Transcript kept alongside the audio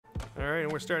Alright,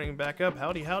 and we're starting back up.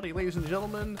 Howdy howdy, ladies and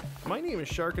gentlemen. My name is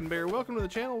Sharkinbear. Welcome to the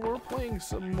channel. We're playing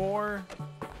some more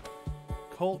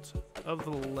Cult of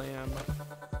the Lamb.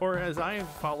 Or as I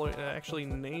actually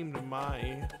named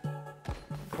my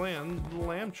clan, the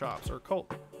Lamb Chops, or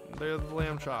Cult. They're the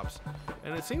Lamb Chops.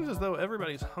 And it seems as though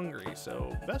everybody's hungry,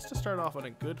 so best to start off on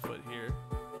a good foot here.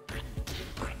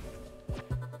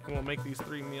 And we'll make these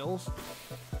 3 meals.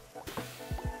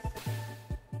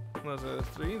 Those are the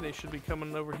 3. They should be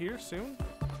coming over here soon.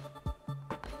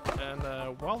 And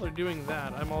while they're doing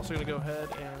that, I'm also going to go ahead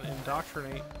and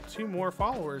indoctrinate 2 more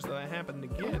followers that I happened to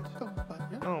get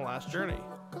on the last journey.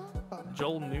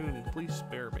 Joel Noon, please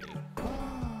spare me.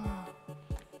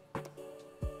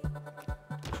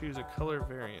 Choose a color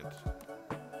variant.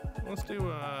 Let's do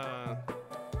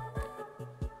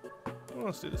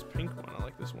this pink one. I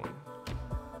like this one.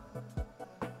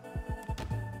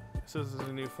 This is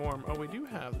a new form. Oh, we do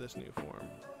have this new form.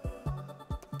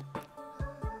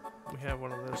 We have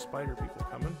one of those spider people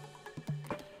coming.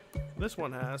 This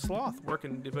one has sloth, work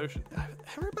and devotion.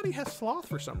 Everybody has sloth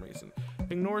for some reason.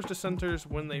 Ignores dissenters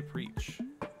when they preach.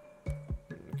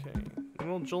 Okay.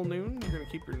 Well, Joel Noon, you're gonna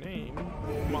keep your name.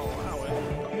 I'll allow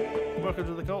it. Welcome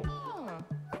to the cult.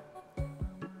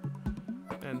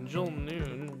 And Joel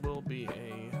Noon will be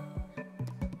a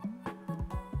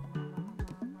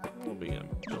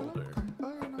builder.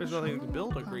 There's nothing to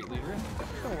build a great leader.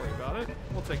 Don't worry about it.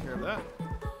 We'll take care of that.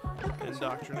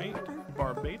 Indoctrinate.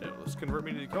 Barbados. Convert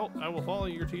me to the cult. I will follow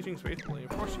your teachings faithfully.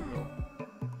 Of course you will.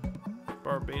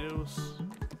 Barbados.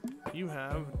 You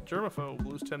have germaphobe.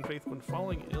 Lose 10 faith when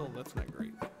falling ill. That's not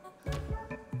great.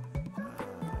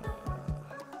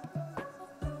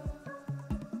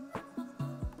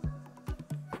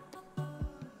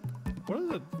 What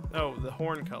is it? Oh, the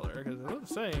horn color. Because I was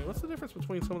saying, what's the difference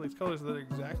between some of these colors that are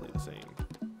exactly the same?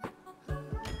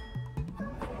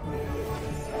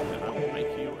 And I will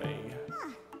make you a.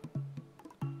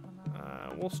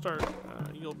 We'll start.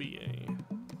 You'll be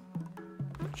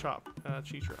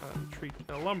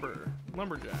a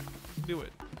lumberjack. Do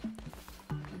it.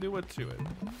 Do it to it.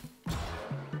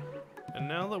 And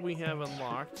now that we have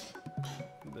unlocked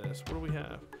this, what do we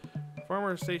have?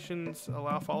 Farmer stations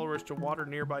allow followers to water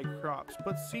nearby crops.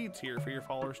 Put seeds here for your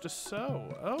followers to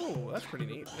sow. Oh, that's pretty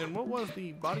neat. And what was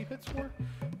the body pits for?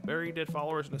 Bury dead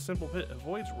followers in a simple pit.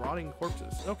 Avoids rotting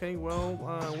corpses. Okay, well,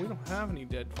 we don't have any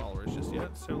dead followers just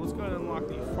yet, so let's go ahead and unlock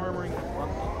the farming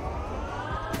bundle.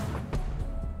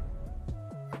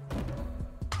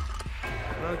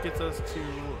 That gets us to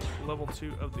level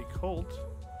 2 of the cult.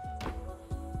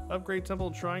 Upgrade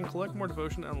temple shrine, collect more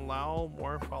devotion, and allow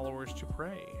more followers to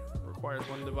pray. Requires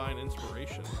 1 divine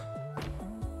inspiration.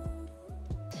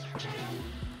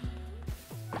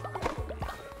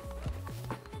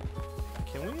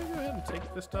 Can we go ahead and take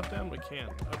this stuff down? We can.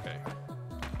 Okay.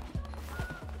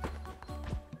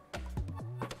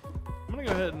 I'm gonna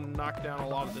go ahead and knock down a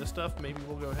lot of this stuff. Maybe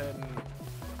we'll go ahead and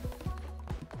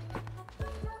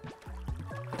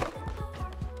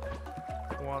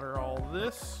water all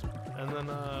this. And then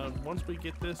once we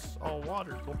get this all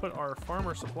watered, we'll put our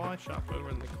farmer supply shop over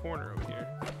in the corner over here.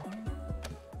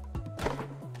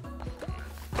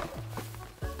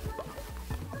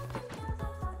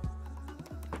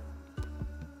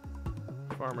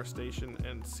 Farmer station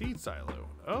and seed silo.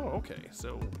 Oh, okay.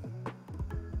 So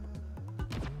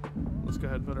let's go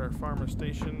ahead and put our farmer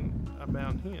station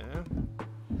about here.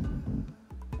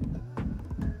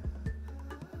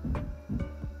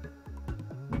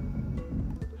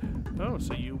 Oh,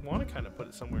 so you want to kind of put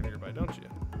it somewhere nearby, don't you?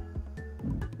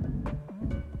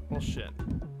 Well, shit.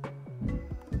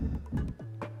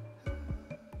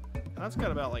 That's got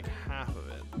about like half of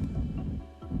it.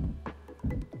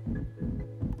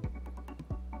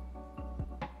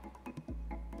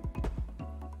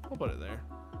 We'll put it there.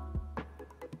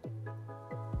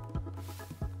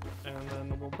 And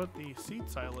then we'll put the seed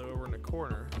silo over in the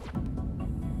corner.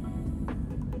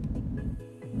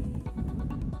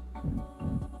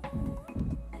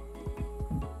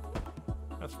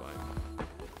 That's fine.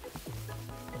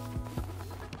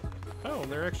 Oh,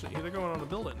 they're going on to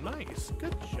build it. Nice.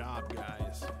 Good job,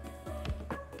 guys.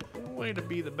 Way to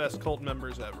be the best cult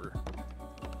members ever.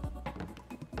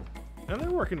 And they're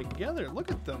working together.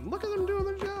 Look at them. Look at them doing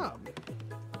their job.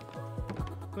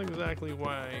 That's exactly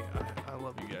why I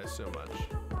love you guys so much.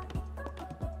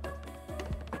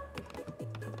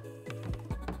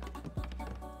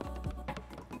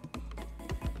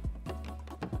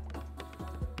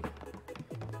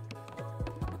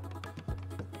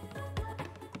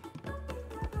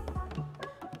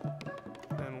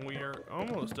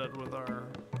 Almost done with our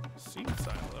seed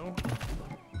silo.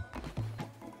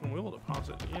 And we'll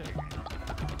deposit it in.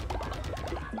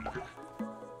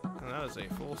 has a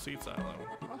full seed silo.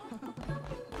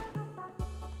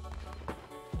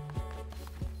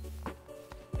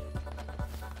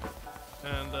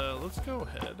 And let's go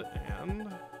ahead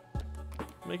and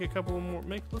make a couple more.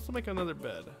 Let's make another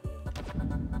bed.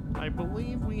 I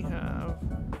believe we have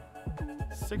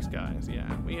 6 guys. Yeah,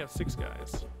 we have 6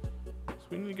 guys. So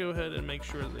we need to go ahead and make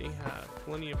sure they have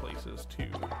plenty of places to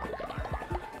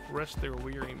rest their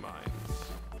weary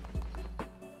minds.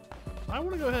 I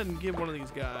want to go ahead and give one of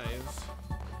these guys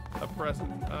a present.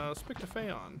 Speak to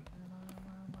Phaon.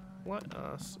 Let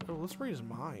us. Oh, let's read his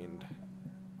mind.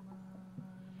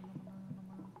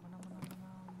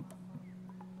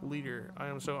 Leader, I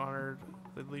am so honored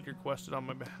the leader quested on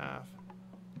my behalf.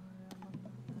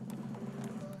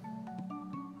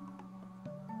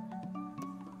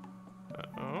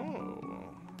 Oh.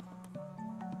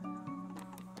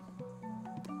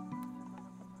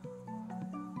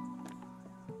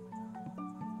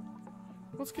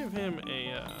 Let's give him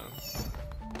a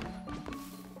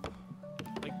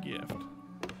gift.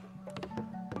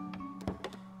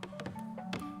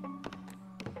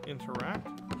 Interact.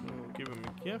 We'll give him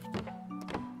a gift.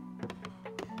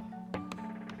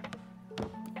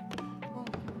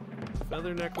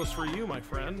 Feather necklace for you, my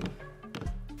friend.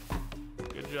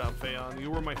 Good job, Phaon. You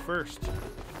were my first.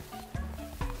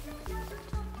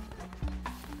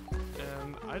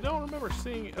 And I don't remember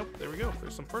seeing... Oh, there we go.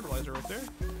 There's some fertilizer right there.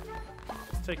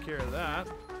 Let's take care of that.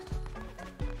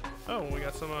 Oh, we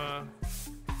got some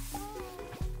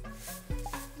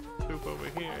poop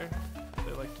over here.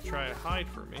 They like to try and hide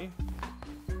for me.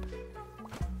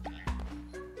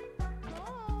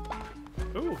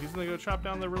 Ooh, he's gonna go chop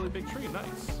down the really big tree.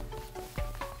 Nice.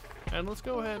 And let's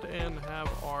go ahead and have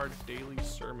our daily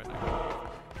sermon.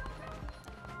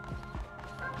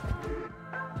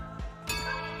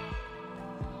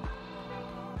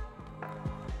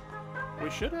 We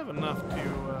should have enough to,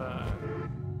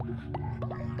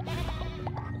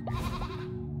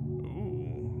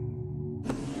 Ooh.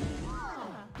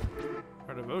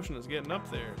 Our devotion is getting up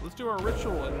there. Let's do our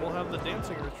ritual and we'll have the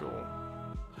dancing ritual.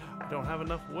 I don't have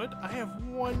enough wood. I have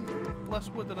 1 less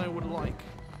wood than I would like.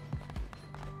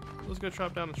 Let's go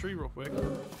chop down a tree real quick.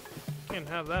 Can't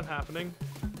have that happening.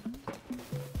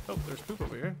 Oh, there's poop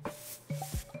over here.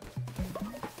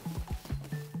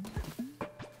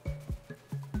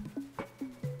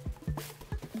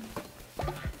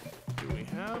 Do we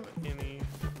have any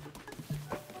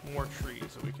more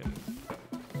trees that we can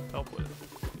help with?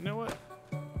 You know what?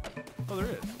 Oh, there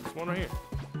is. There's one right here.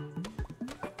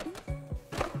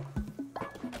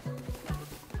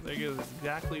 There goes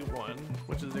exactly 1,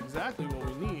 which is exactly what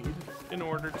we need in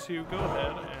order to go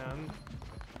ahead and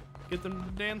get them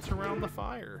to dance around the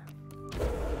fire.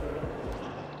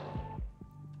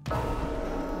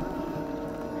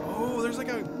 Oh, there's like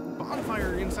a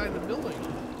bonfire inside the building.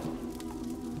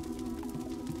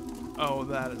 Oh,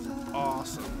 that is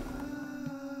awesome.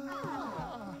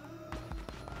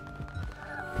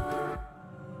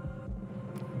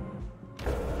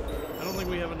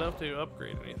 We have enough to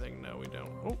upgrade anything. No, we don't.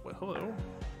 Oh, well, hello.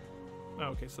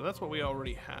 Okay, so that's what we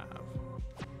already have.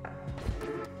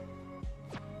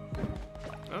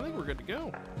 I think we're good to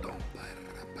go.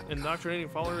 Indoctrinating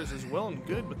followers is well and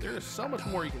good, but there is so much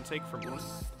more you can take from them.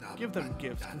 Give them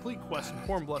gifts, complete quests, and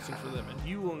perform blessings for them, and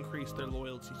you will increase their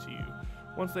loyalty to you.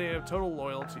 Once they have totally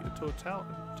loyal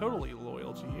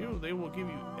to you, they will give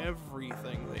you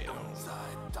everything they own.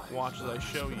 Watch as I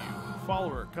show you.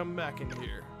 Follower, come back in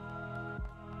here.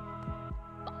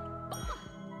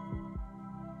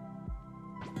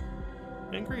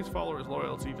 Increase followers'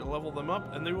 loyalty to level them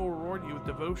up, and they will reward you with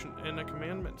devotion and a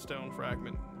commandment stone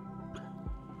fragment.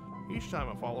 Each time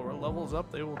a follower levels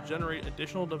up, they will generate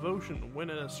additional devotion when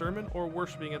in a sermon or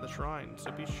worshipping at the shrine,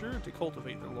 so be sure to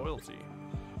cultivate their loyalty.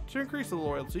 To increase the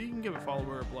loyalty, you can give a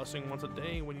follower a blessing once a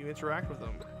day when you interact with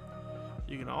them.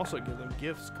 You can also give them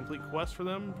gifts, complete quests for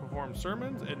them, perform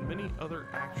sermons, and many other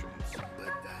actions.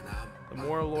 The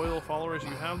more loyal followers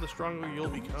you have, the stronger you'll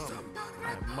become. I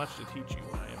have much to teach you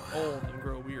when I am old and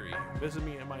grow weary. Visit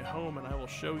me at my home and I will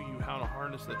show you how to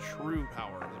harness the true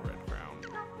power of the Red Crown.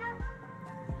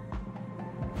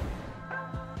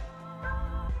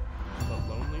 The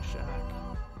Lonely Shack.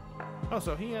 Oh,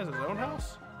 so he has his own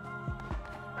house?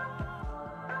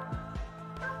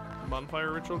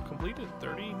 Bonfire ritual completed.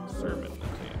 30 sermon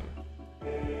attained.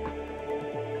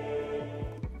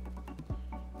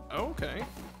 Okay.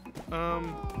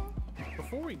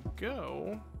 Before we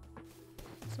go,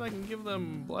 so I can give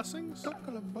them blessings?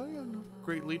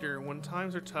 Great leader, when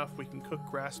times are tough, we can cook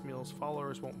grass meals.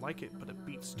 Followers won't like it, but it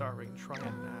beats starving. Try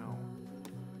it now.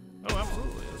 Oh,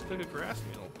 absolutely. Let's cook a grass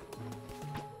meal.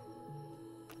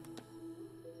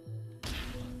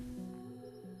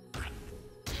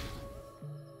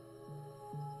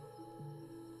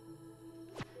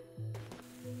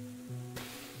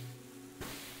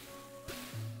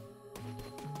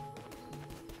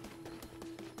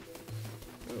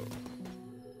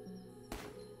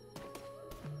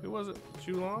 Who was it?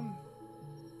 Julon?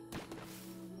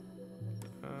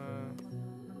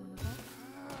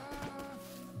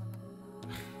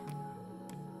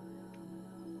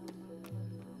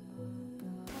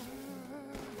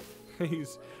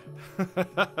 He's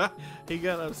he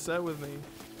got upset with me,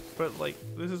 but like,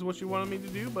 this is what you wanted me to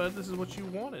do, bud. This is what you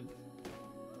wanted.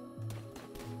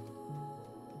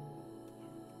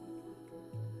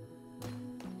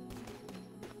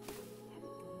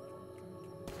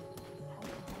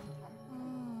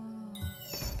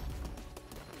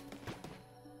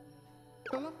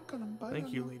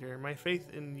 Thank you, leader. My faith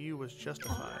in you was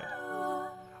justified.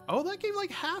 Oh, that gave like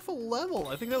half a level.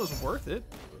 I think that was worth it.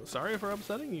 Sorry for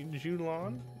upsetting you,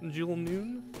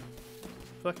 Julnoon.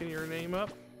 Fucking your name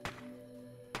up.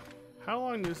 How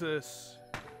long does this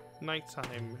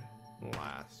nighttime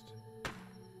last?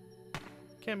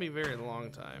 Can't be a very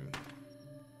long time.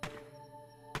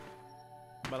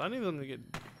 But I need them to get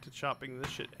to chopping this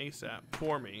shit ASAP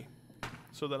for me,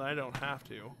 so that I don't have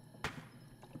to.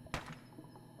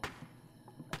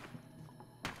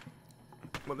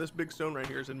 Well, this big stone right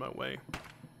here is in my way.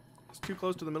 It's too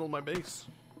close to the middle of my base.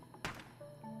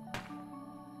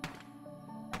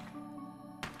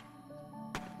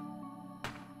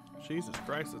 Jesus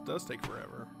Christ, this does take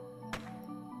forever.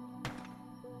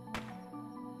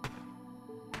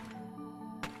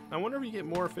 I wonder if you get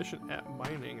more efficient at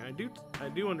mining. I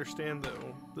do understand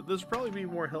though that this would probably be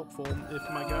more helpful if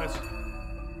my guys.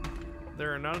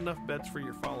 There are not enough beds for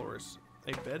your followers.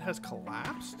 A bed has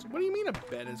collapsed? What do you mean a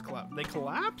bed has collapsed? They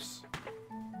collapse?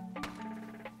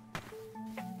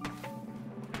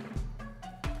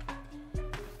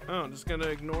 Oh, just gonna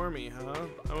ignore me, huh?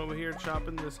 I'm over here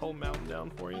chopping this whole mountain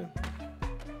down for you.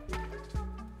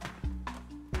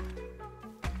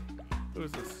 Who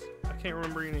is this? I can't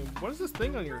remember your name. What is this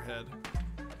thing on your head?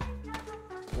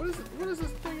 What is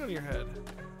this thing on your head?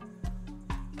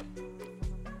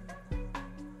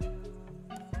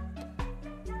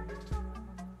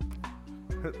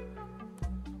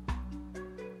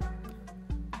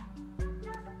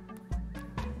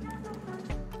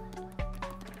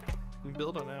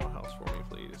 Build an outhouse for me,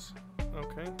 please.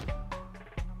 Okay.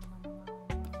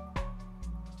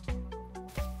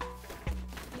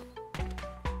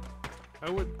 I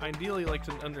would ideally like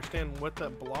to understand what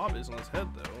that blob is on his head,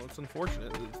 though. It's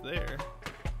unfortunate that it's there.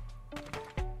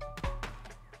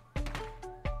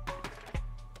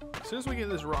 As soon as we get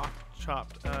this rock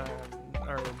chopped,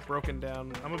 or broken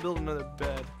down, I'm gonna build another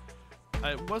bed.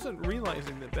 I wasn't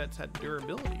realizing that beds had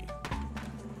durability.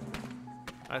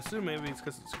 I assume maybe it's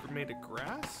because it's made of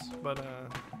grass, but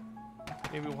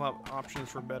maybe we'll have options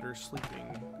for better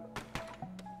sleeping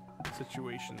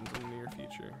situations in the near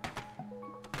future.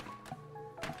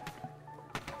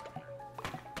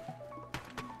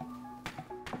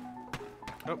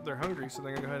 Oh, they're hungry, so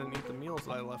they're gonna go ahead and eat the meals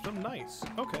that I left them. Nice.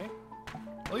 Okay.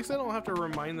 At least I don't have to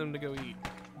remind them to go eat.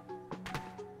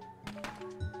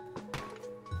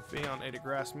 Feon ate a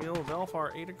grass meal.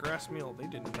 Velfar ate a grass meal. They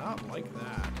did not like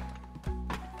that.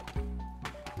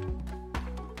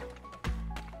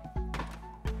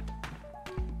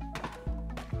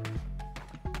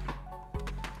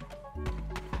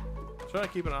 Try to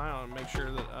keep an eye on it, make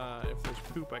sure that if there's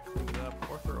poop, I clean it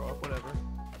up or throw up, whatever.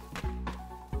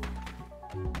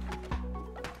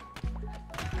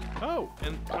 Oh,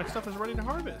 and my stuff is ready to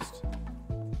harvest.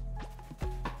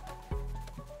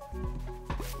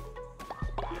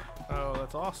 Oh,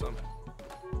 that's awesome.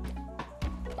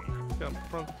 Come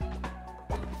from.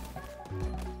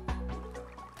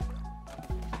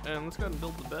 And let's go ahead and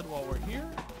build the bed while we're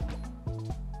here.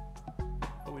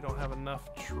 But we don't have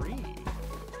enough tree.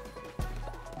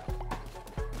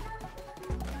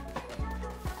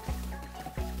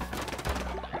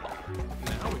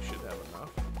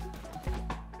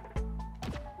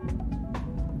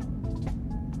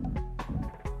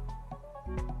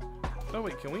 Oh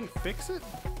wait, can we fix it?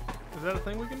 Is that a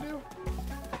thing we can do?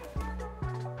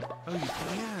 Oh, you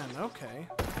can, okay.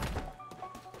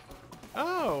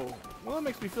 Oh, well that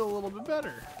makes me feel a little bit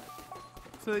better.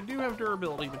 So they do have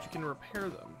durability, but you can repair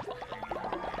them.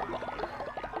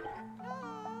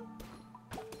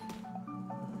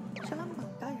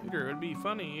 It would be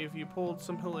funny if you pulled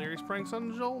some hilarious pranks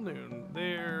on Julnoon.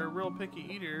 They're real picky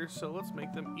eaters, so let's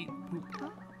make them eat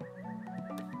poop.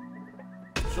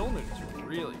 Julnoon's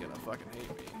really gonna fucking hate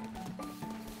me.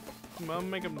 I'm gonna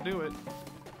make him do it.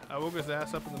 I woke his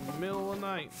ass up in the middle of the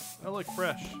night. I look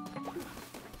fresh.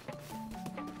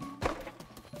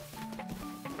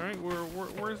 Alright,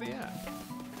 where's he at?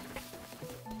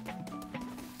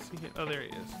 See, oh, there he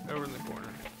is. Over in the corner.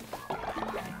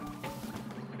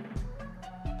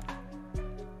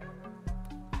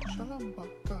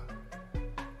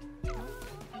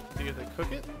 Do you have to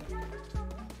cook it?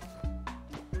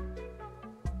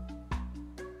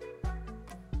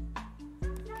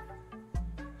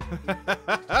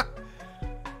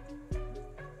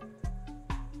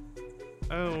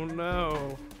 Oh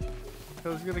no. I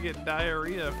was gonna get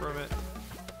diarrhea from it.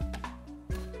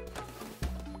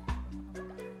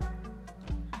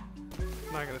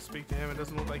 I'm not gonna speak to him. It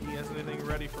doesn't look like he has anything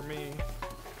ready for me.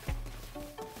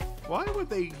 Why would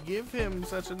they give him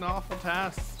such an awful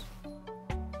task?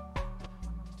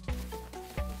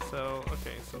 So,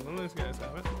 okay, so none of these guys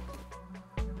have it.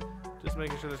 Just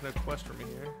making sure there's no quest for me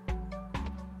here.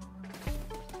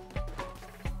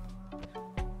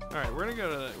 Alright, we're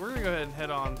gonna go ahead and head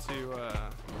on to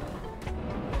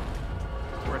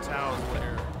Ratau's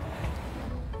lair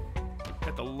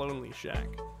at the Lonely Shack.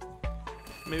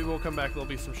 Maybe we'll come back, there'll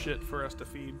be some shit for us to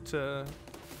feed to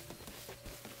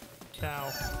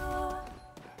Cow.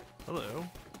 Hello.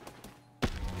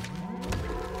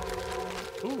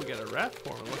 Ooh, we got a rat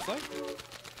form, it looks like.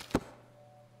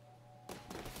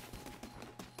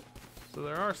 So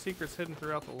there are secrets hidden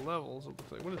throughout the levels, it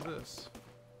looks like. What is this?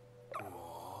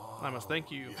 I must thank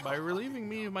you. By relieving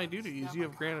me of my duties, you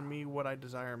have granted me what I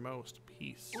desire most,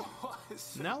 peace.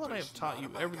 Now that I have taught you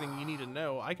everything you need to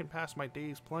know, I can pass my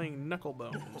days playing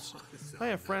Knucklebones. I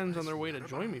have friends on their way to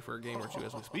join me for a game or two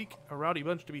as we speak. A rowdy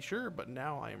bunch to be sure, but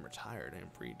now I am retired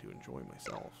and free to enjoy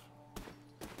myself.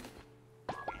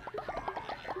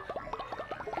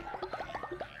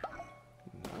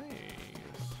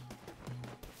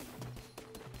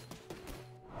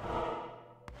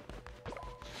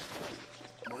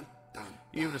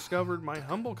 You've discovered my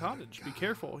humble cottage. Be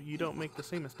careful you don't make the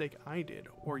same mistake I did,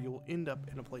 or you'll end up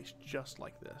in a place just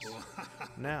like this.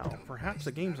 Now, perhaps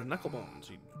the game's of Knucklebones.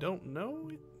 You don't know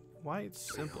it? Why,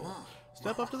 it's simple.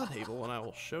 Step up to the table and I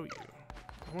will show you.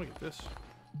 I want to get this.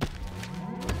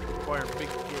 Acquire a big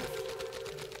gift.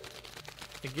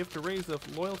 A gift to raise the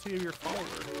loyalty of your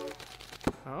follower.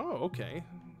 Oh, okay.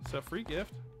 So free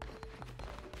gift.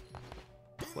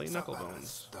 Play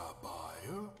Knucklebones.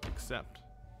 Accept.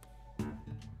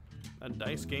 A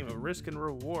dice game of risk and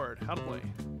reward. How to play.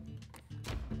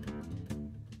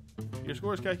 Your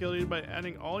score is calculated by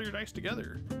adding all your dice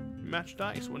together. Match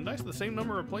dice. When dice of the same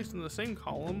number are placed in the same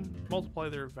column, multiply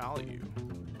their value.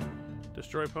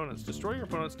 Destroy opponents. Destroy your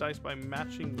opponent's dice by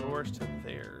matching yours to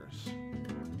theirs.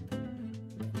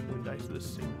 When dice of the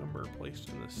same number are placed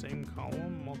in the same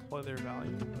column, multiply their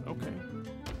value. Okay.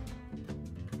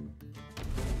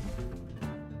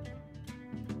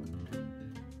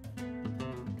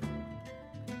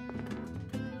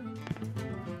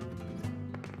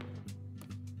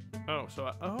 Oh,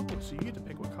 so so you get to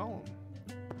pick what column.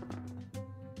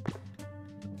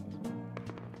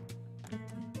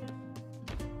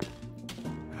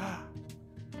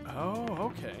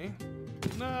 Oh, okay.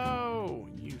 No,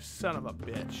 you son of a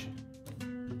bitch.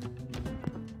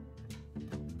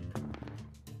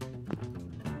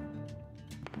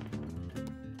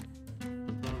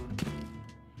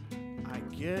 I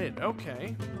get it.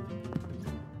 Okay.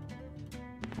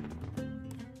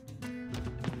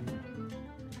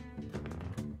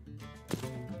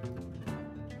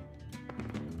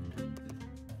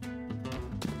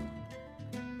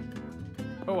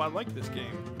 Oh, I like this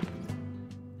game.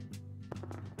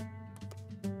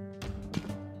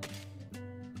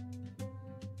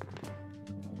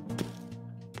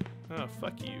 Oh,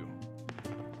 fuck you.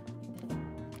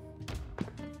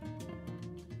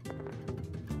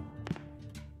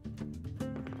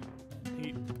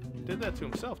 He did that to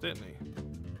himself, didn't he?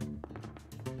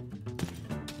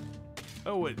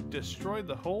 Oh, it destroyed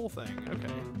the whole thing.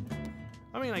 Okay.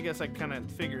 I mean, I guess I kind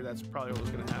of figured that's probably what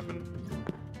was going to happen.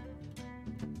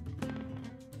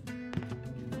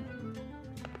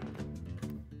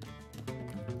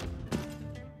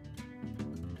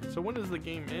 So when does the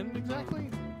game end exactly?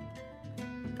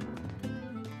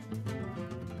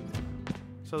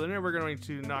 So they're never going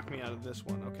to knock me out of this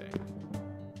one. Okay.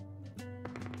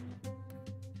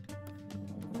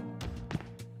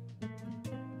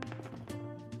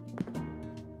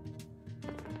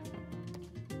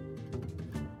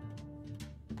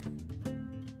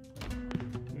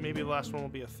 Maybe the last one will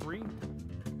be a 3.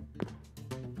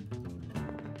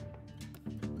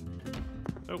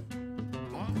 Oh.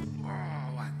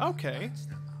 Okay.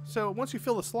 So once you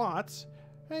fill the slots,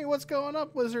 hey, what's going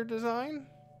up, Wizard Design?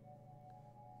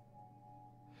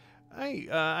 Hey,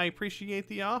 I appreciate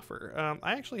the offer.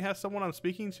 I actually have someone I'm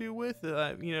speaking to with.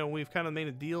 You know, we've kind of made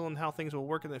a deal on how things will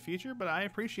work in the future, but I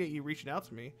appreciate you reaching out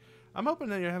to me. I'm hoping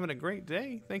that you're having a great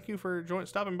day. Thank you for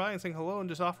stopping by and saying hello and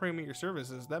just offering me your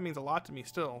services. That means a lot to me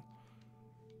still.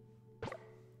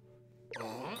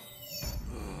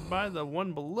 by the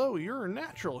one below. You're a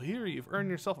natural here. You've earned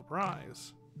yourself a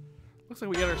prize. Looks like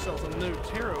we got ourselves a new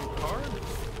tarot card.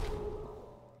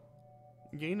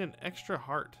 Gain an extra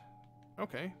heart.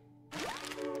 Okay.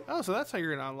 Oh, so that's how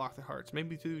you're going to unlock the hearts.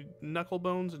 Maybe through knuckle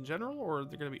bones in general, or are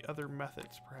there going to be other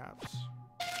methods, perhaps?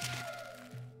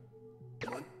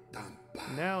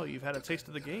 Now you've had a taste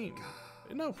of the game.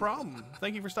 No problem.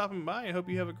 Thank you for stopping by. I hope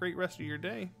you have a great rest of your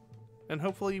day. And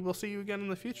hopefully we'll see you again in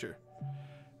the future.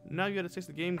 Now you had a taste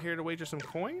of the game. Care to wager some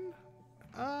coin?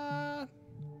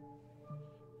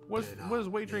 What is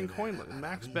wagering coin like?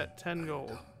 Max bet 10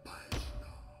 gold.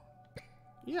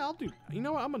 Yeah, I'll do. You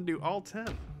know what? I'm gonna do all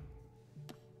 10.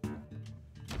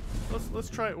 Let's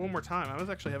try it one more time. I was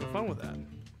actually having fun with that.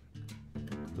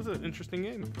 This is an interesting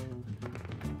game.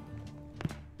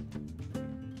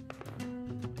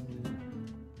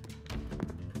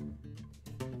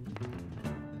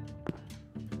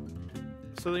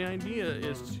 So the idea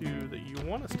is that you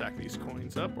want to stack these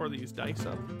coins up, or these dice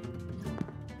up.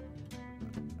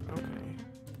 Okay.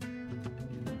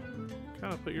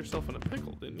 Kind of put yourself in a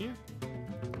pickle, didn't you?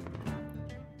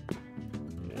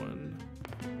 1,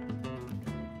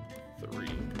 3.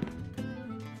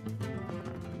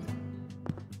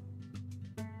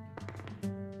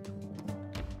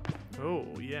 Oh,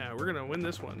 yeah, we're gonna win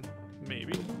this one.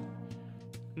 Maybe.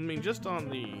 I mean, just on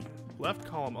the left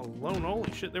column alone,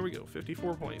 holy shit, there we go,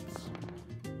 54 points.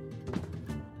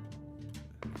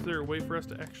 Is there a way for us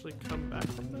to actually come back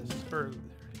from this? Or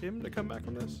him to come back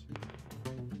from this?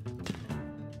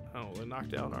 Oh, they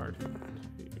knocked out our...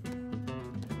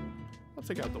 Let's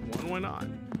take out the 1, why not?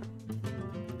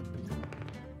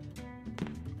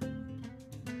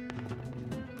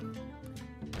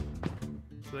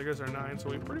 So there goes our 9,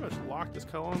 so we pretty much locked this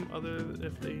column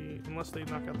unless they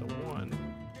knock out the 1.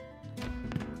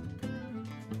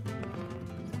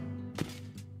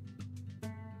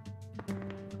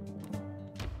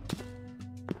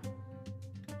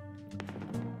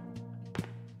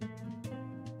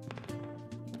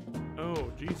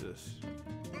 Oh, Jesus.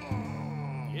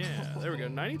 Yeah, there we go.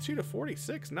 92 to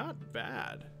 46. Not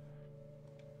bad.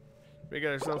 We got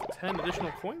ourselves 10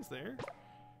 additional coins there.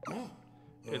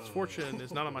 Its fortune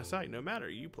is not on my side. No matter.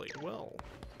 You played well.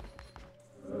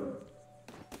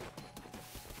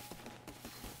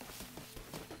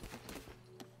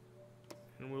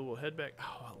 And we will head back.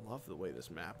 Oh, I love the way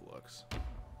this map looks.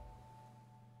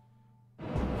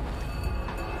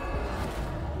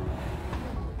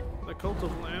 The cult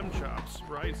of lamb chops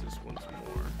rises once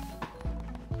more.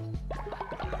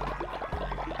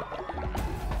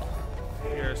 We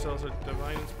get ourselves a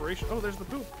divine inspiration. Oh, there's the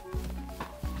poop.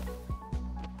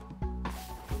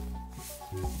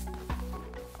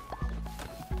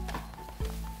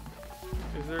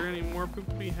 Is there any more poop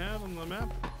to be had on the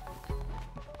map?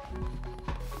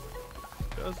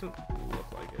 Doesn't look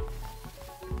like it.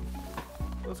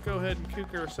 Let's go ahead and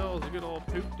cook ourselves a good old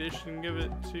poop dish and give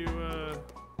it to oh.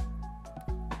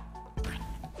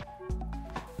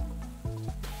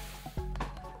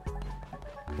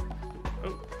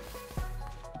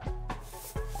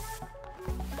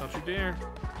 Don't you dare.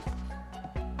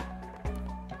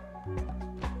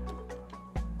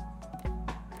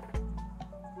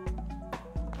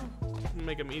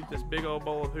 Make him eat this big old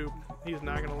bowl of poop. He's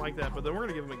not gonna like that, but then we're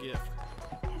gonna give him a gift.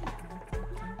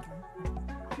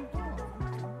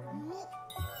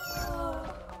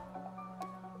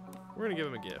 We're gonna give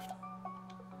him a gift.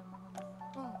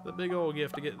 The big old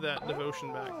gift to get that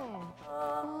devotion back.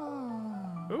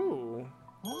 Ooh.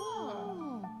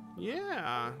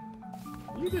 Yeah.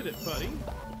 You did it, buddy.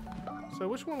 So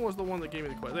which one was the one that gave me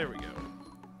the quest? There we go.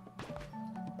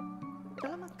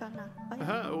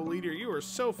 Oh, leader, you are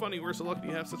so funny. We're so lucky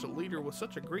to have such a leader with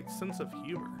such a great sense of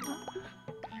humor.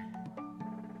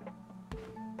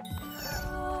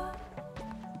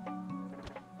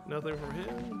 Nothing from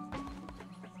him.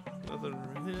 Nothing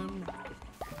from him.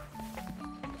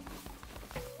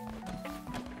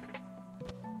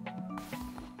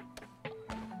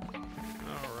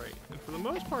 Alright, and for the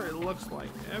most part, it looks like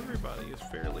everybody is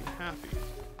fairly happy.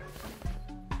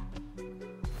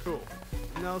 Cool.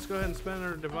 Now let's go ahead and spend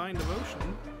our divine devotion.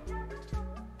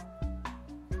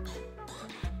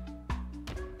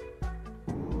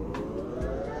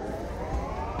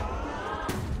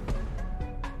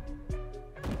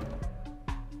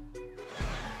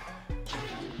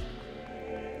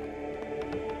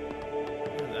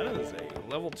 And that is a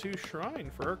level 2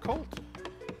 shrine for our cult.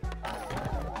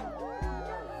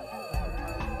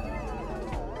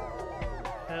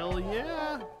 Hell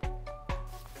yeah!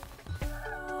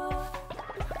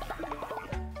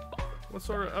 What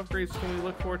sort of upgrades can we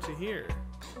look forward to here?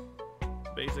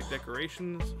 Basic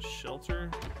decorations,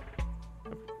 shelter.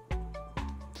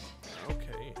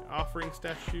 offering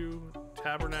statue,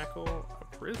 tabernacle, a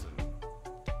prison,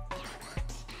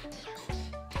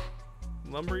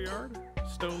 lumberyard,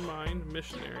 stone mine,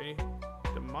 missionary,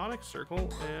 demonic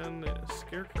circle, and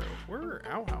scarecrow. Where are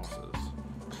outhouses?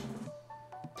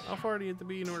 How far do you have to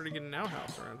be in order to get an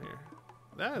outhouse around here?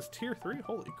 That is tier 3?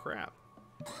 Holy crap.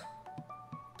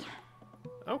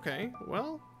 Okay,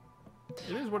 well,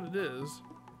 it is what it is.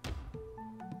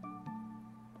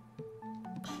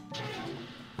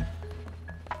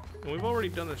 And we've already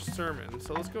done a sermon,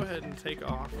 so let's go ahead and take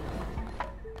off.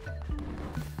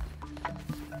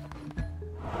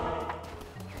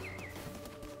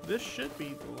 This should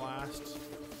be the last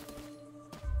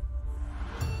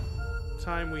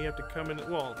time we have to come in.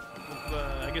 Well,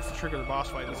 I guess the trigger of the boss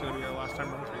fight is going to be our last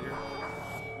time running through here.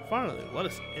 Finally, let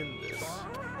us end this.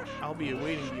 I'll be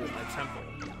awaiting you in my temple.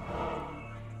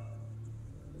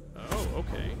 Oh,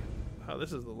 okay. Oh,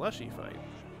 this is the Leshy fight.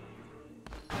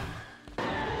 We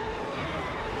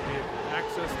have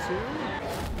access to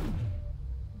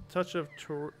Touch of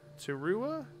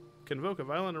Terua. Convoke a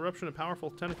violent eruption of powerful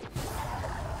tentacles.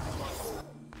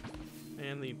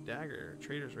 And the dagger,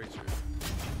 Trader's Racer.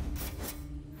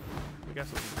 We got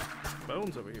some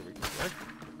bones over here we can collect.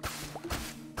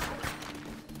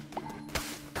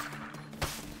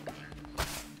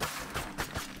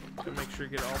 To make sure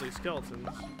you get all these skeletons,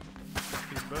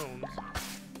 these bones.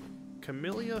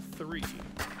 Camellia 3.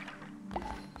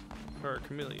 Or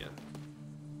Camellia.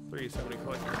 3 is somebody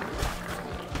collecting.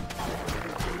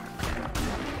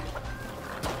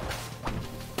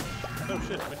 Oh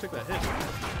shit, I took that hit.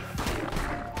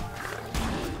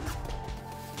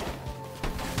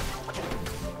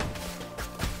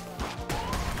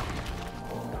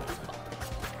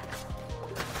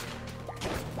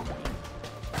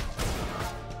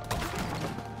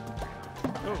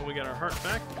 We got our heart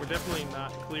back. We're definitely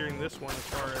not clearing this one as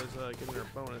far as getting our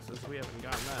bonuses. We haven't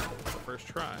gotten that the first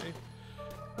try.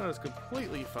 That is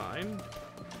completely fine.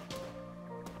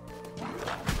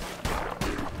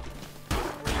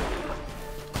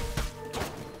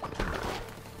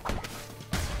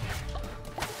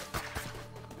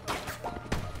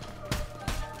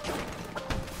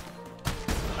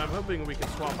 I'm hoping we can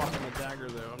swap off on the dagger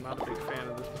though. I'm not a big fan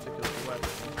of this particular weapon.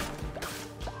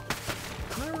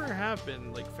 Never have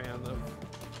been like fan of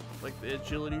like the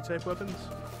agility type weapons.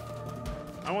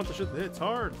 I want the shit that hits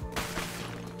hard.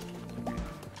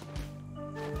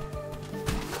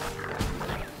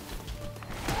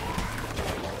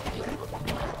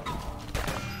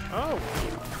 Oh!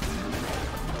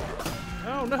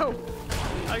 Oh no!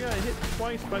 I got hit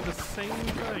twice by the same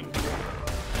thing.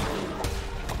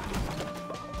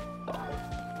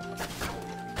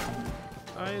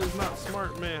 I is not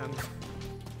smart, man.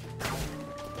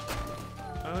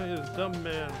 I is dumb,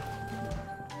 man.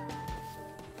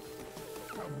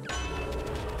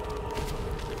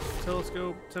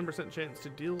 Telescope, 10% chance to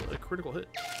deal a critical hit.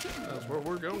 That's what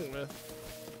we're going with.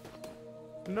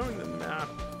 Knowing the map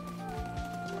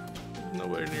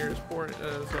nowhere near as important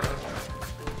as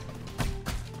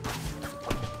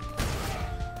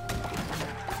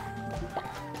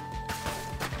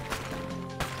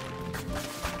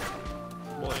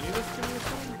will any of this give me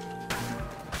some?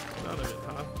 None of it,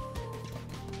 huh?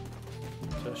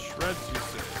 To shreds, you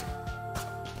say.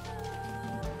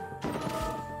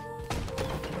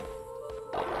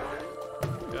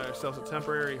 Got ourselves a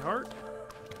temporary heart.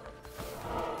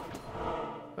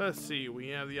 Let's see, we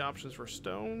have the options for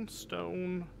stone.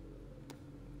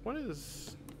 What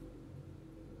is...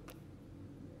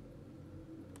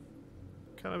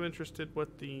 Kind of interested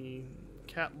what the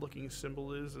cat looking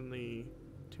symbol is in the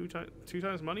two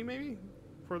times money maybe?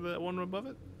 For the one above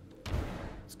it?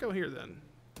 Let's go here then.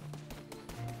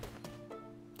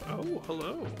 Oh,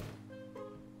 hello.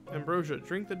 Ambrosia,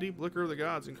 drink the deep liquor of the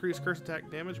gods. Increase curse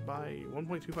attack damage by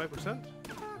 1.25%.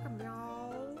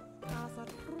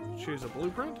 Choose a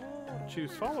blueprint.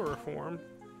 Choose follower form.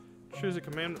 Choose a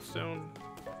commandment stone.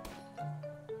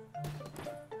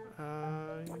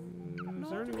 Is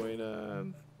there any way to...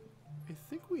 I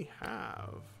think we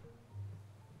have.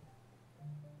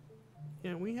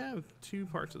 Yeah, we have 2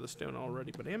 parts of the stone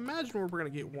already, but I imagine we're going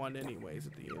to get one anyways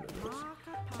at the end of this.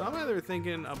 So I'm either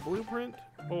thinking a blueprint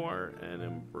or an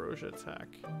ambrosia attack.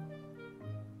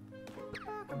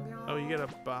 Oh, you gotta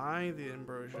buy the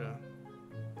ambrosia.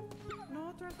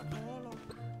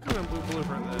 Come on,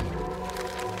 blueprint then.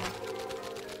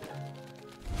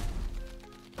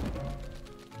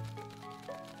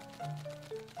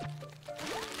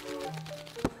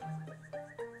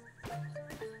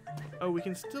 Oh, we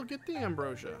can still get the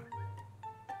ambrosia.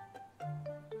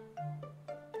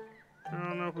 I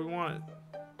don't know if we want it.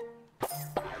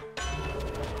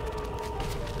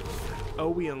 Oh,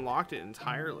 we unlocked it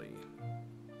entirely.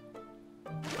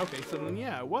 Okay, so then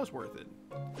yeah, it was worth it.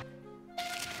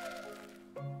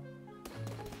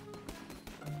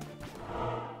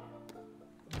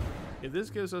 If this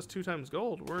gives us 2 times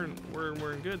gold, we're in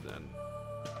good then.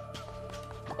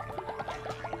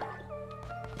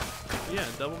 Yeah,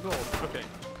 double gold. Okay,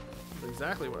 that's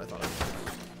exactly what I thought it was.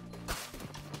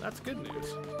 That's good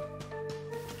news.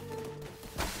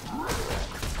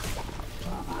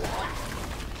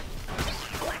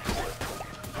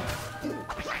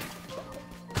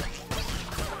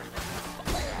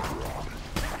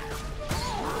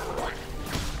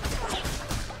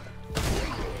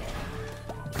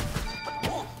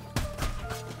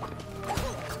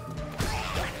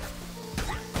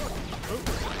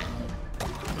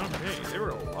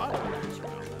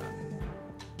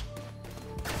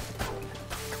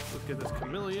 Get this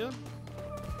camellia.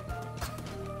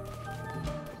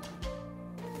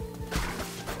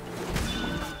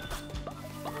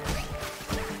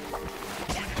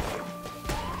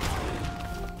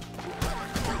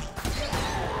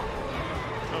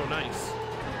 Oh, nice.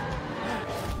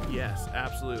 Yes,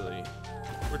 absolutely.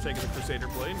 We're taking the Crusader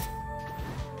Blade.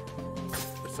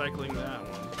 Recycling that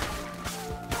one.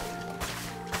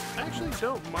 I actually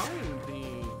don't mind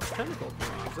the tentacle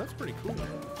things. That's pretty cool.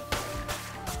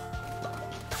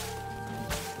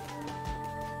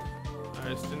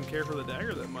 I just didn't care for the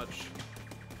dagger that much.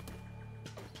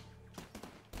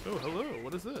 Oh, hello.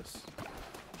 What is this?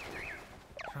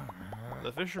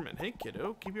 The fisherman. Hey,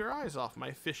 kiddo. Keep your eyes off my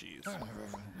fishies.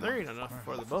 There ain't enough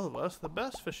for the both of us. The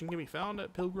best fishing can be found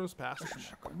at Pilgrim's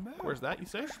Passage. Where's that, you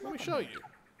say? Let me show you.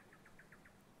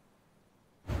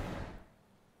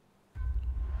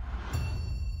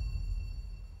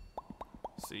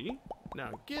 See?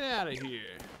 Now get out of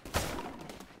here.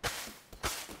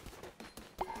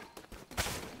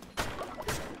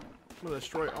 I'm gonna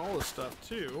destroy all this stuff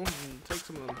too and take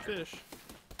some of them fish.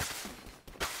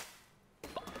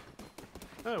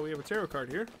 Oh, we have a tarot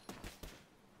card here.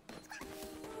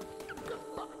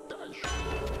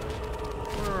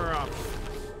 What are our options?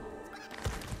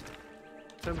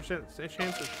 10%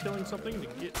 chance of killing something to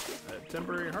get a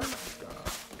temporary heart.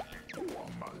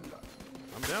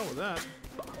 I'm down with that.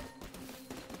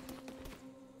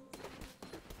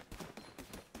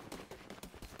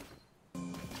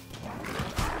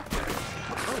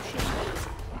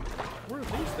 Where are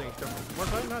these things coming from? Was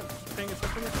I not paying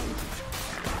attention to something?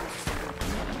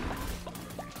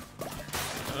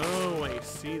 Oh, I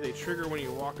see. They trigger when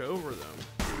you walk over them.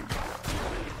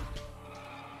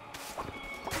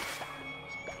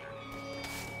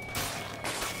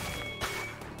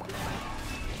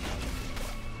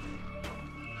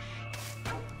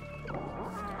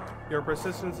 Your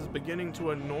persistence is beginning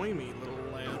to annoy me,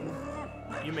 little lamb.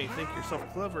 You may think yourself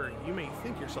clever, you may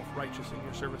think yourself righteous in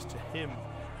your service to him,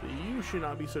 but you should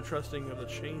not be so trusting of the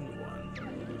Chained One.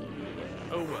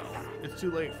 Oh well, it's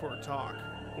too late for a talk.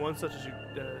 One such as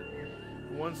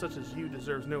you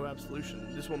deserves no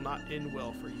absolution. This will not end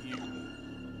well for you.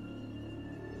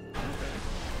 Okay.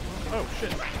 Oh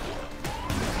shit.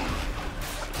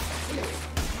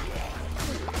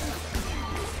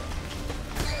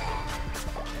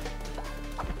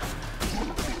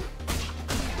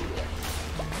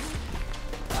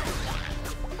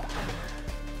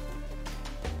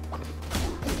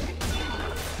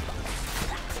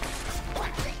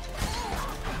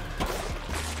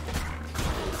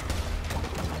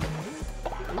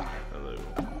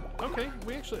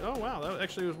 Oh wow, that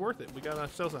actually was worth it. We got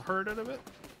ourselves a herd out of it.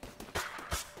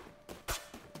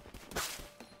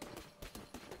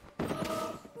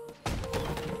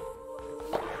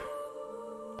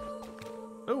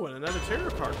 Oh, and another tarot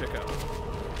card pickup.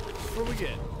 What do we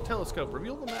get? Telescope.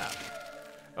 Reveal the map.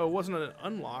 Oh, it wasn't an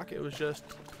unlock. It was just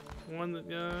one that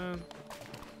to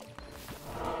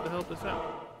help us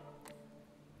out.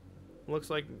 Looks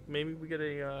like maybe we get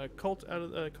a cult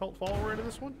follower out of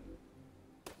this one.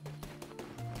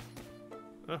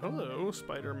 Hello,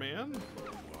 Spider-Man.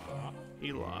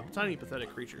 Elop. Tiny,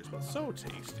 pathetic creatures, but so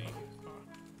tasty.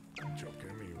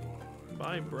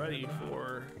 Buy Brady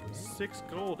for 6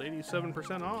 gold,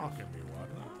 87% off.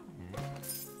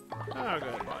 Oh, go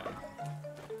ahead, buy it.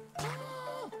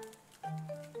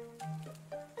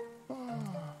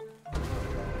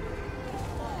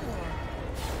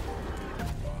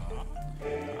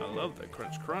 I love the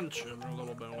crunch of their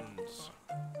little bones.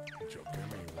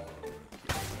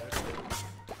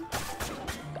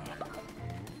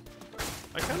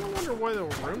 I kind of wonder why the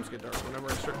rooms get dark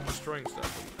whenever I start destroying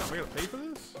stuff. Am I gonna pay for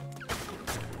this?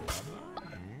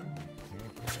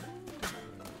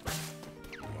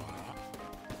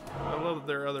 I love that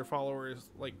there are other followers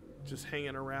like just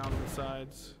hanging around on the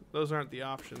sides. Those aren't the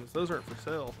options. Those aren't for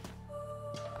sale.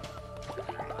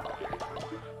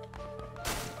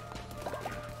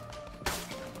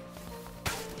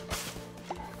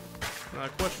 Now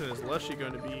the question is Leshy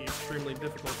going to be extremely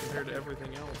difficult compared to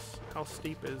everything else? How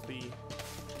steep is the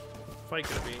fight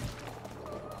going to be?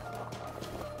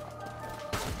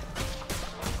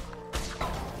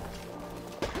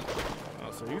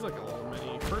 Oh, so he's like a little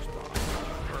mini first boss,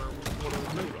 or one of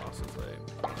those mini bosses they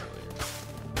earlier.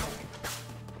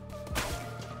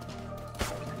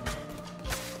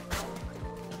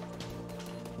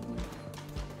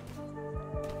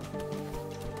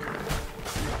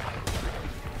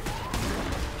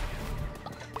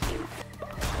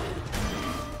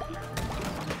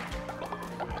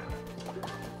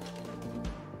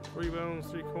 Three bones,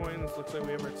 3 coins. Looks like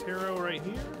we have our tarot right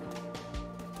here.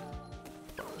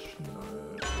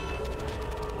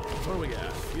 What do we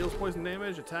got? Deals poison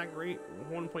damage, attack rate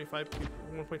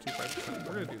 1.25%.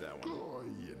 We're gonna do that one.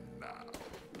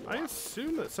 I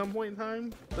assume at some point in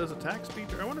time, does attack speed?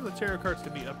 I wonder if the tarot cards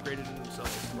could be upgraded in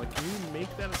themselves. Like, can you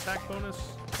make that attack bonus?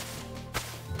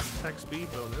 Attack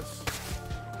speed bonus.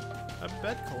 I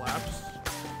bet collapse.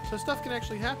 So stuff can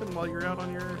actually happen while you're out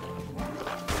on your.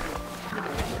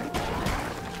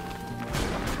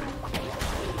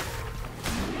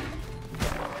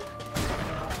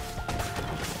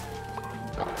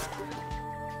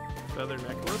 Feather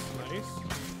necklace, nice.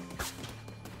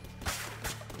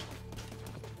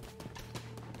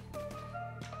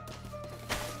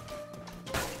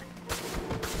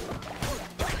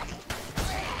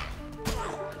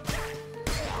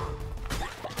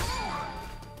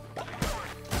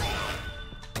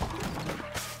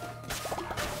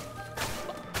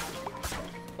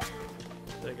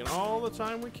 Taking all the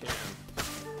time we can.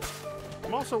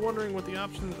 I'm also wondering what the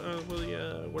options,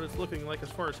 what it's looking like as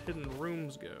far as hidden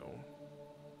rooms go.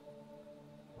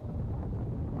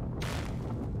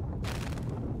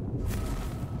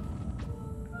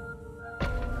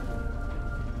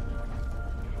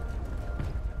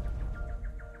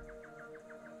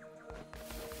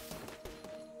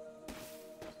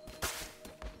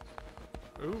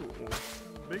 Ooh,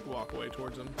 big walkway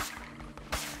towards him.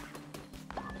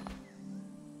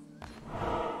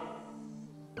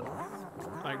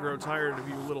 I grow tired of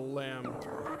you, little lamb.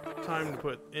 Time to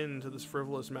put end to this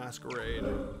frivolous masquerade.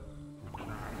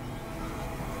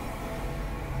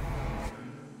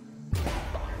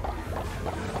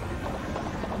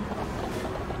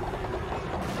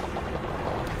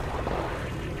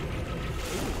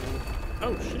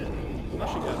 Oh shit,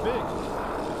 Leshy got big.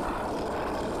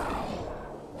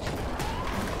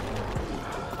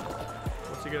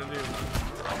 What's he gonna do?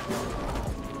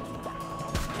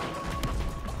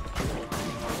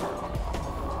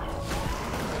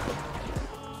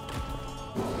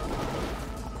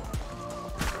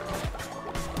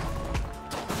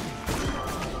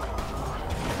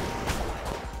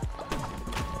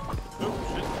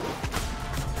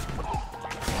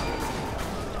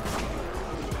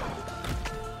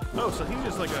 Oh, so he's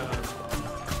just like a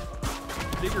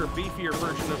bigger, beefier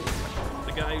version of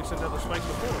the guy who sent out the spikes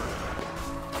before.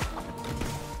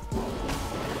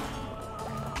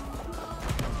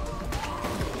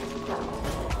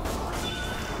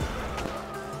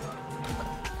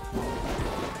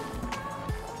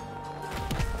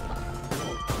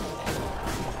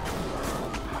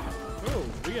 Oh,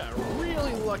 we got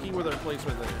really lucky with our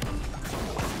placement there.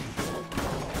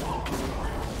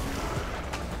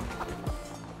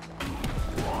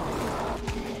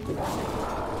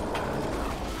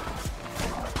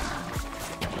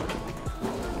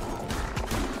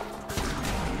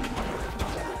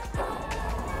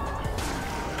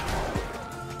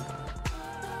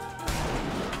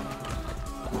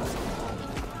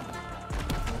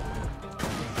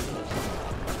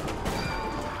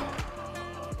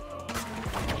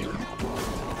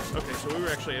 Okay, so we were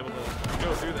actually able to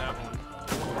go through that one.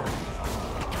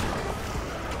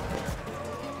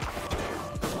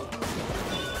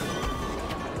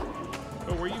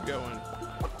 Oh, where are you going?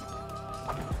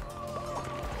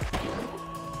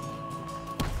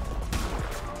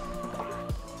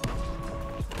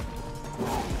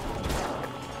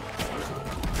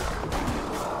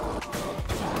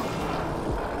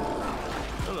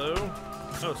 Hello.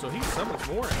 Oh, so he summons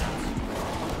more ants.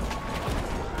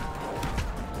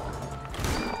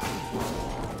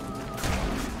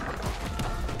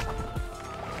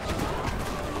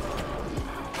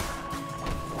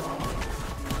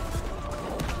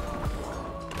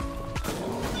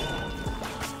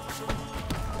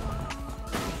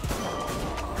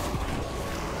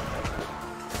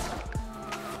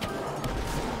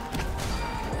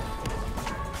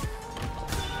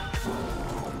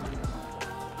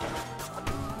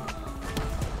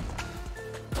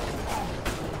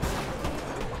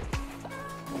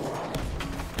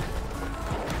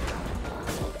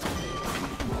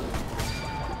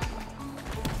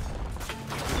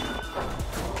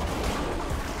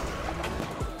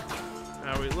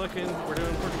 looking? We're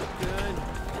doing pretty good.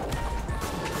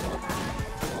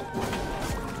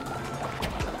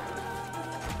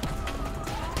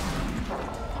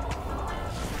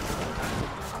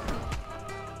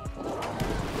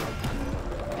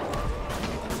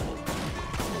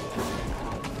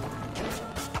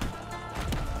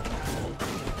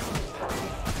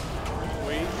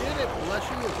 We did it!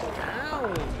 Leshy is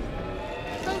down!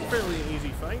 That was fairly an easy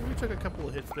fight. We took a couple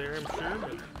of hits there, I'm sure,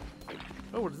 but...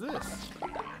 Oh, what is this?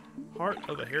 Heart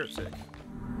of a Heretic.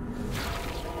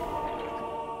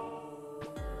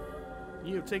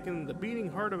 You have taken the beating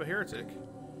heart of a heretic.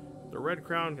 The Red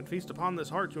Crown can feast upon this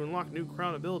heart to unlock new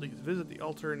crown abilities. Visit the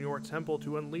altar in your temple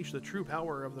to unleash the true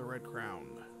power of the Red Crown.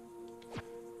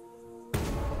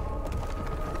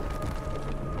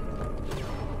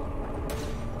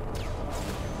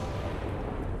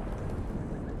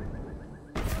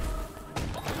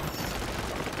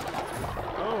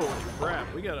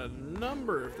 Crap, we got a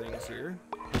number of things here.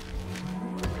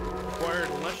 Acquired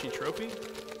Leshy trophy.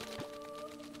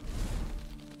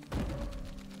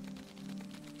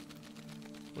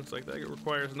 Looks like that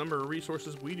requires a number of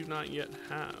resources we do not yet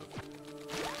have.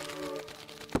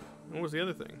 And what was the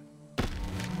other thing?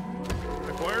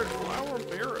 Acquired flower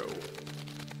barrow.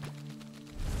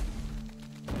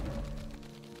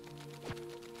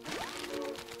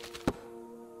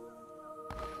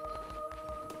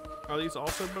 Are these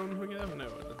also bones we have? No,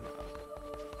 it doesn't.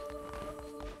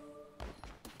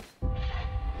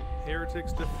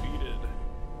 Heretics defeated.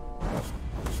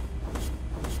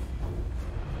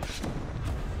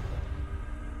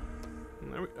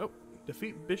 And there we, oh,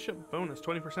 defeat bishop bonus,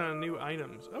 20% on new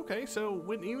items. Okay, so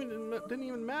it didn't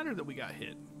even matter that we got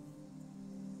hit.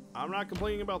 I'm not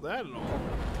complaining about that at all.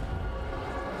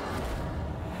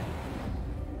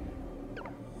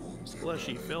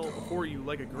 Leshy fell before you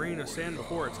like a grain of sand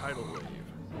before a tidal wave.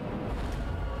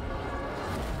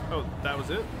 Oh, that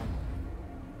was it?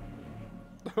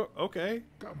 Okay.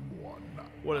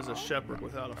 What is a shepherd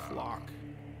without a flock?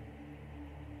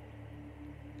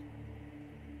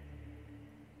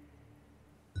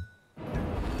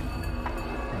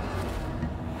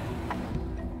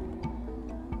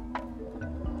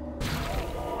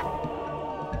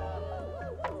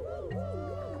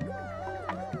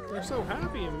 They're so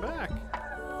happy and back.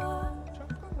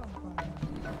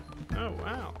 Oh,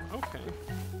 wow. Okay.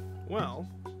 Well,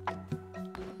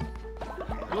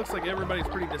 it looks like everybody's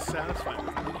pretty dissatisfied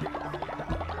with me.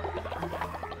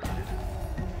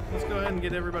 Let's go ahead and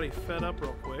get everybody fed up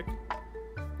real quick.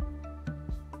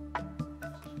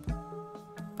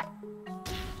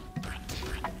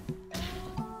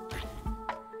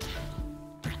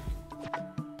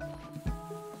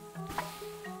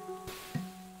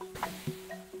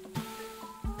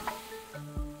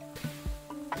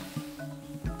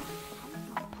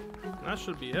 That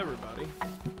should be everybody.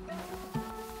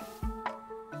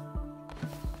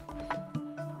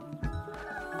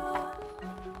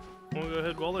 We'll go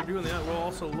ahead, while they're doing that, we'll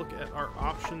also look at our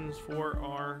options for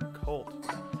our cult.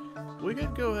 We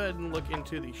could go ahead and look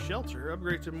into the shelter,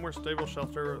 upgrade to a more stable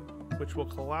shelter, which will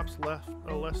collapse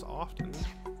less often.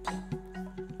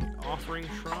 The offering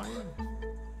shrine.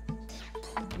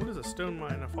 What is a stone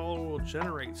mine? A follower will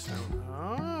generate stone.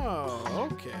 Oh,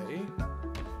 okay.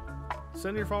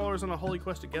 Send your followers on a holy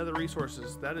quest to gather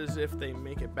resources. That is if they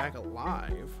make it back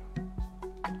alive.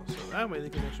 So that way they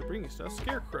can actually bring you stuff.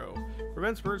 Scarecrow.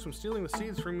 Prevents birds from stealing the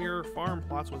seeds from your farm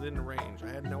plots within range. I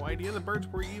had no idea the birds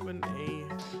were even a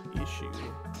issue.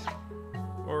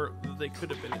 Or they could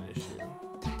have been an issue.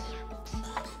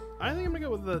 I think I'm gonna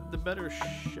go with the better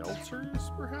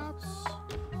shelters, perhaps?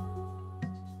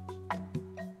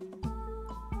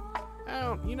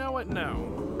 Oh, you know what?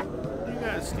 No. You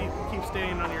guys keep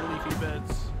staying on your leafy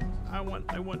beds. I want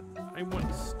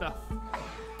stuff.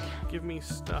 Give me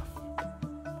stuff.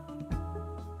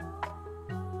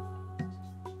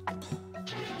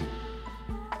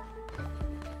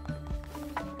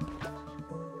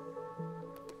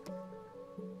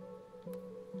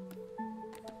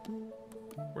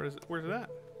 Where's that?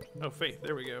 Oh, Faith.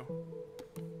 There we go.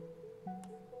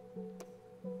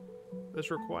 This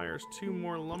requires 2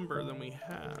 more lumber than we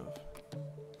have.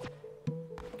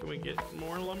 Can we get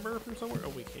more lumber from somewhere? Oh,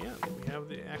 we can. We have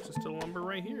the access to lumber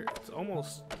right here.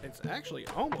 It's actually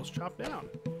almost chopped down.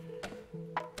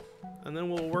 And then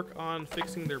we'll work on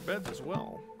fixing their beds as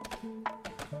well.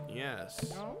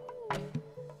 Yes. Oh,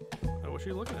 what's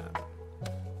she looking at?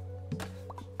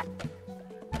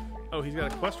 Oh, he's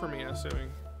got a quest for me, I'm assuming.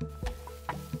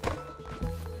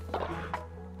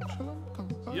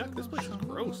 Yuck, this place is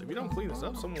gross. If you don't clean this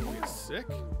up, someone will get sick.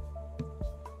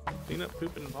 Clean up,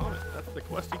 poop, and vomit. That's the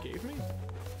quest he gave me?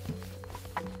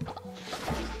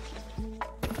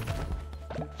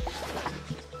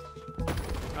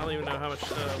 don't even know how much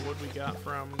wood we got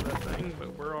from that thing,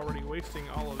 but we're already wasting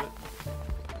all of it.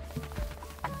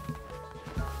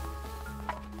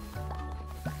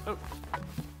 Oh.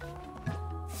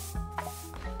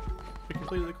 We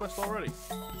completed the quest already.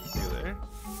 You there?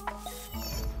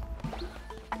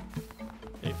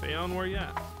 Hey, Fayon, where you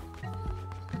at?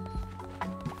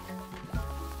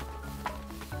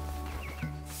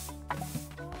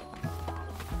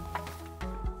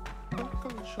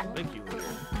 Thank you, Leader.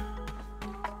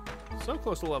 So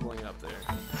close to leveling up there.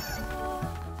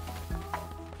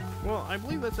 Well, I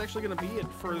believe that's actually going to be it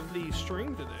for the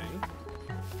stream today.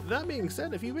 That being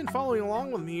said, if you've been following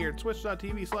along with me here at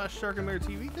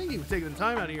twitch.tv/SharkinbearTV, thank you for taking the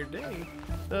time out of your day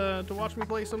to watch me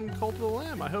play some Cult of the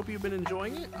Lamb. I hope you've been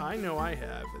enjoying it. I know I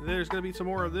have. There's going to be some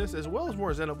more of this, as well as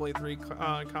more Xenoblade 3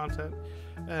 content,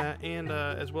 and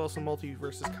as well as some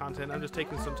multi-versus content. I'm just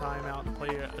taking some time out to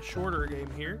play a shorter game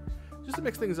here, just to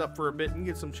mix things up for a bit and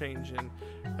get some change in.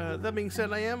 That being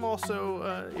said, I am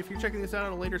also, if you're checking this out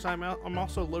at a later time out, I'm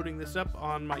also loading this up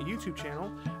on my YouTube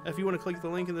channel. If you want to click the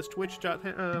link in this Twitch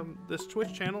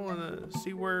channel and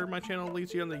see where my channel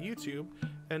leads you on the YouTube,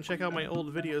 and check out my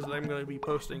old videos that I'm going to be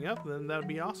posting up, then that would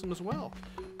be awesome as well.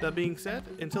 That being said,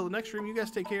 until the next stream, you guys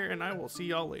take care, and I will see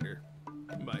y'all later.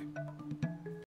 Bye.